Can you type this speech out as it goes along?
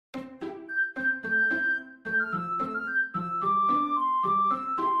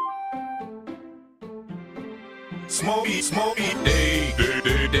Smoky, smoky, day, day,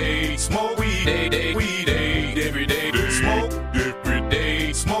 day, day. Smoke weed, day, day, weed, day, every day. Smoke every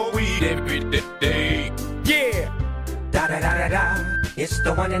day, smoke weed every day. Yeah. Da da da da da. It's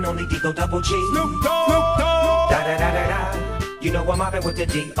the one and only Digo Double G. Snoop Dogg. Snoop Dogg. Da da da da da. You know I'm mobbing with the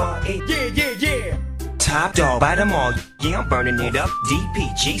D.R.E. Yeah, yeah, yeah. Top dog, by them all. Yeah, I'm burning it up.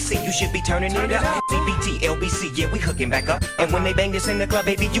 DPGC, you should be turning it up. CBT, LBC, yeah, we hooking back up. And when they bang this in the club,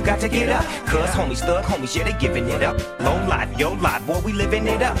 baby, you got to get up. Cuz homies, thug homies, yeah, they giving it up. Low life, yo life, boy, we living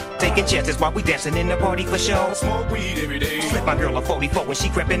it up. Taking chances while we dancing in the party for show. Smoke weed every day. Slip my girl a 44 when she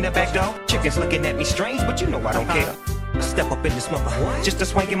crept in the back door. Chickens looking at me strange, but you know I don't care. Step up in the smoker, just a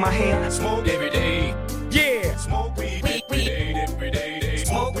swing in my hair. Smoke every day. Yeah. Smoke weed every day, every day.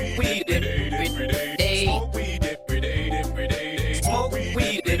 Smoke weed every day, every day. Smoke weed every day, every day. Smoke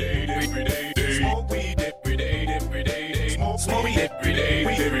weed every day, every day. Smoke weed every day, every day. Smoke weed every day,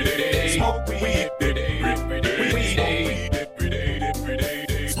 every day. Smoke weed every day, every day. Smoke weed every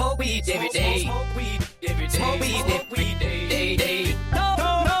day. Smoke weed every day. Smoke weed every day.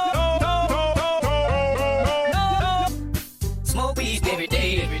 Smoke weed every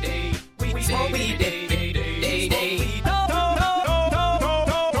day, every day. Smoke weed every day.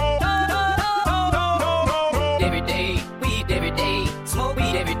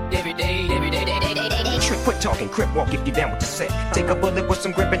 Quit talking, crip walk if you down with the set. Take a bullet with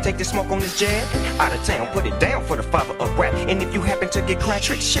some grip and take the smoke on this jet. Out of town, put it down for the father of rap. And if you happen to get cracked,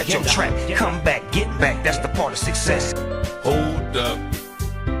 shut your trap. Come back, get back, that's the part of success. Hold up.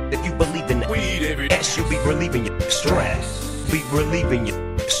 If you believe in the Weed every day. S, you'll be relieving your stress. Be relieving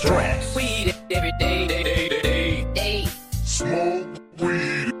your stress. Weed every day.